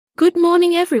Good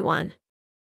morning, everyone.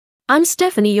 I'm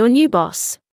Stephanie, your new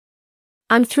boss.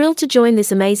 I'm thrilled to join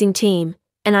this amazing team,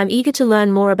 and I'm eager to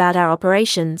learn more about our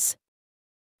operations.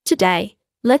 Today,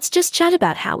 let's just chat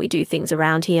about how we do things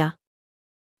around here.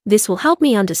 This will help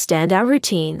me understand our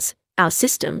routines, our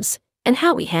systems, and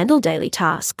how we handle daily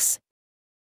tasks.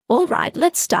 Alright,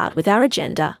 let's start with our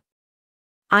agenda.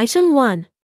 Item 1.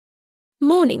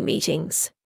 Morning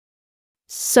meetings.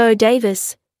 So,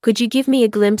 Davis, could you give me a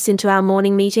glimpse into our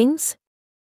morning meetings?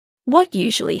 What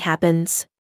usually happens?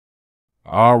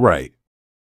 All right.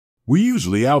 We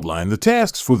usually outline the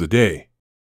tasks for the day.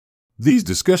 These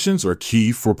discussions are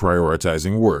key for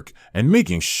prioritizing work and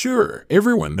making sure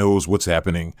everyone knows what's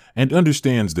happening and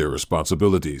understands their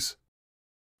responsibilities.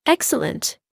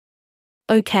 Excellent.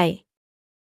 Okay.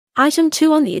 Item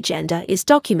 2 on the agenda is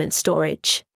document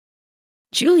storage.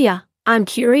 Julia, I'm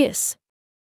curious.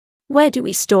 Where do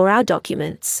we store our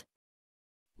documents?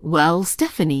 Well,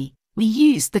 Stephanie, we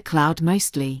use the cloud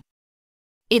mostly.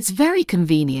 It's very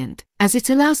convenient as it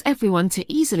allows everyone to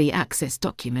easily access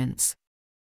documents.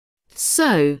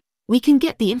 So, we can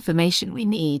get the information we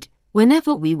need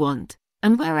whenever we want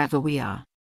and wherever we are.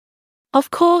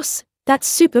 Of course, that's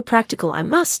super practical, I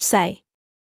must say.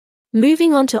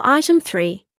 Moving on to item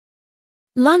 3.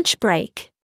 Lunch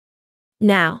break.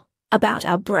 Now, about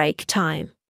our break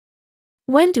time.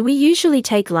 When do we usually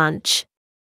take lunch?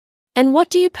 And what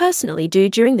do you personally do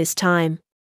during this time?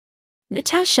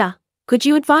 Natasha, could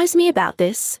you advise me about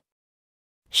this?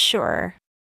 Sure.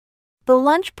 The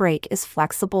lunch break is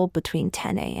flexible between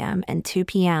 10 a.m. and 2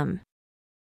 p.m.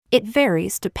 It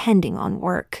varies depending on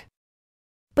work.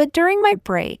 But during my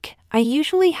break, I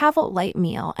usually have a light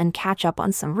meal and catch up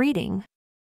on some reading.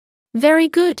 Very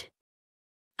good.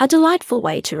 A delightful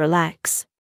way to relax.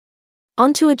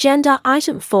 On to agenda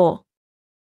item 4.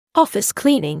 Office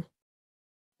cleaning.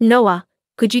 Noah,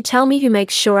 could you tell me who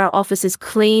makes sure our office is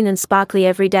clean and sparkly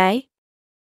every day?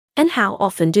 And how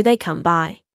often do they come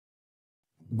by?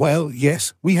 Well,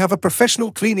 yes, we have a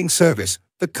professional cleaning service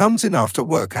that comes in after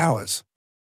work hours.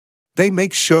 They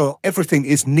make sure everything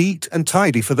is neat and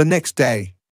tidy for the next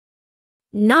day.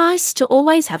 Nice to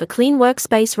always have a clean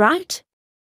workspace, right?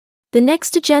 The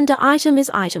next agenda item is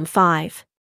item 5.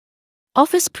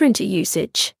 Office printer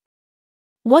usage.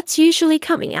 What's usually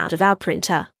coming out of our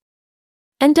printer?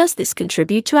 And does this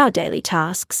contribute to our daily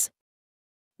tasks?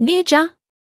 Nirja,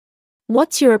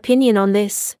 what's your opinion on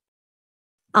this?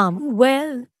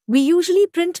 Well, we usually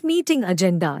print meeting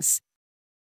agendas.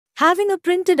 Having a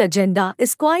printed agenda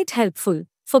is quite helpful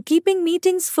for keeping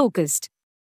meetings focused.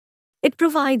 It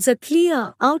provides a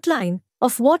clear outline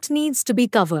of what needs to be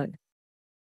covered.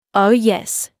 Oh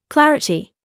yes,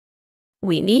 clarity.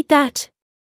 We need that.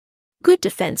 Good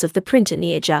defense of the printer,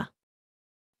 Nirja.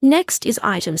 Next is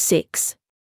item 6.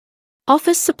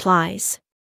 Office supplies.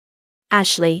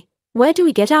 Ashley, where do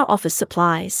we get our office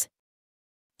supplies?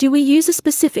 Do we use a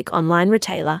specific online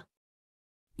retailer?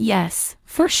 Yes,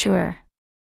 for sure.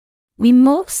 We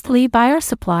mostly buy our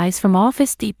supplies from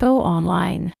Office Depot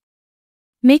online.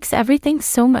 Makes everything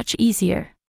so much easier.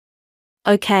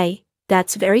 Okay,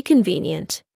 that's very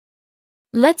convenient.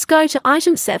 Let's go to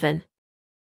item 7.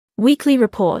 Weekly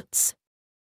reports.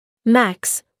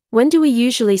 Max, when do we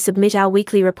usually submit our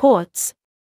weekly reports?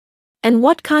 And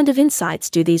what kind of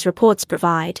insights do these reports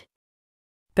provide?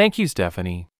 Thank you,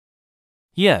 Stephanie.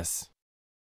 Yes.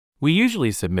 We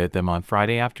usually submit them on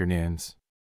Friday afternoons.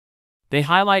 They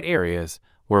highlight areas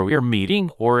where we are meeting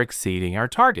or exceeding our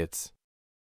targets.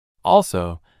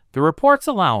 Also, the reports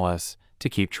allow us to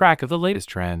keep track of the latest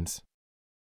trends.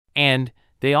 And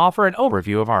they offer an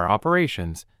overview of our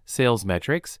operations, sales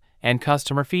metrics, and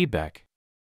customer feedback.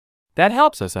 That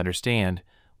helps us understand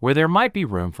where there might be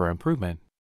room for improvement.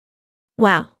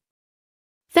 Wow.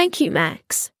 Thank you,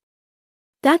 Max.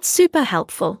 That's super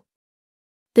helpful.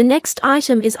 The next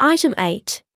item is item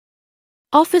 8.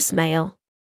 Office mail.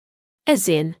 As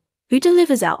in, who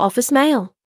delivers our office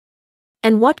mail?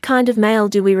 And what kind of mail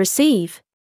do we receive?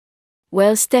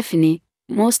 Well, Stephanie,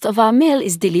 most of our mail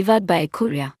is delivered by a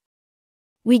courier.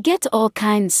 We get all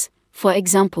kinds, for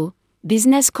example,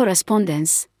 business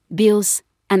correspondence, bills,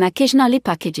 and occasionally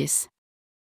packages.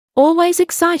 Always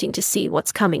exciting to see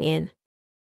what's coming in.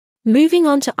 Moving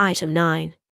on to item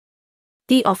 9.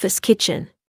 The office kitchen.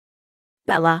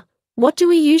 Bella, what do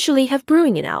we usually have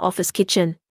brewing in our office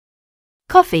kitchen?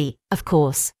 Coffee, of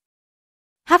course.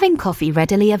 Having coffee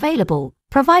readily available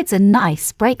provides a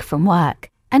nice break from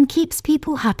work and keeps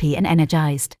people happy and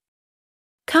energized.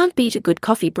 Can't beat a good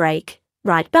coffee break,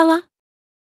 right, Bella?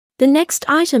 The next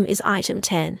item is item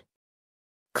 10.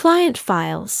 Client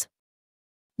files.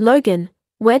 Logan,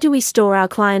 where do we store our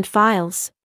client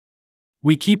files?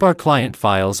 We keep our client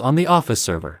files on the Office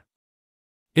server.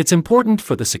 It's important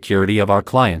for the security of our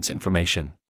clients'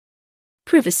 information.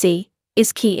 Privacy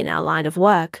is key in our line of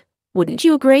work, wouldn't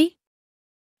you agree?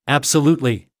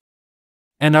 Absolutely.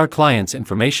 And our clients'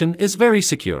 information is very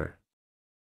secure.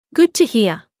 Good to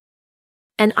hear.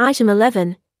 And item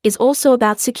 11 is also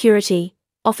about security,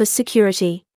 office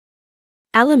security.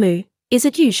 Alamu, is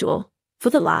it usual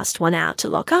for the last one out to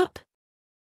lock up?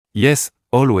 Yes,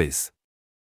 always.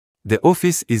 The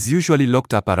office is usually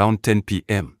locked up around 10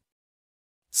 p.m.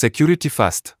 Security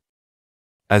first,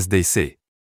 as they say.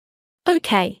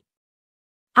 Okay.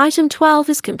 Item 12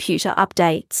 is computer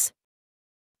updates.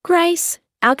 Grace,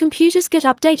 our computers get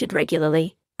updated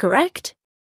regularly, correct?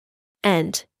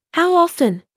 And how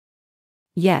often?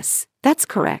 Yes, that's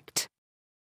correct.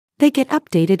 They get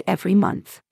updated every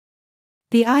month.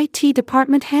 The IT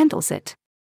department handles it.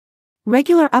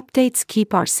 Regular updates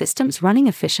keep our systems running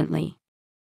efficiently.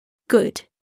 Good.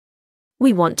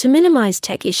 We want to minimize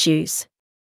tech issues.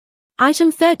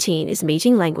 Item 13 is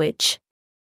meeting language.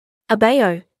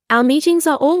 Abayo, our meetings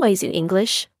are always in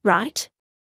English, right?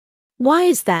 Why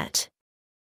is that?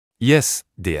 Yes,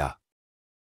 they are.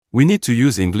 We need to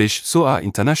use English so our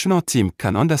international team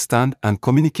can understand and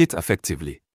communicate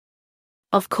effectively.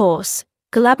 Of course,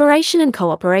 collaboration and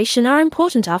cooperation are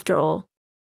important after all.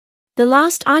 The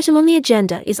last item on the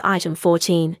agenda is item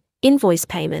 14, invoice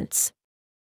payments.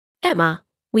 Emma,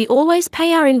 we always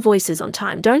pay our invoices on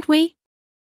time, don't we?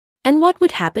 And what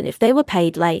would happen if they were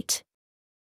paid late?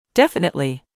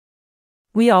 Definitely.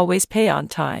 We always pay on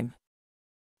time.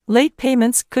 Late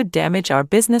payments could damage our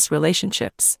business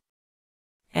relationships.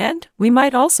 And we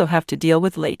might also have to deal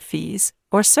with late fees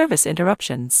or service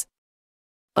interruptions.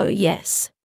 Oh yes.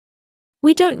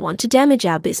 We don't want to damage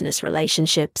our business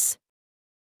relationships.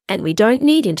 And we don't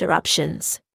need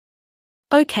interruptions.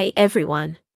 Okay,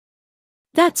 everyone.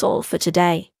 That's all for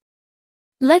today.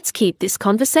 Let's keep this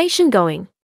conversation going.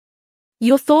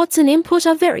 Your thoughts and input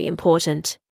are very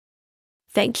important.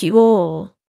 Thank you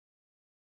all.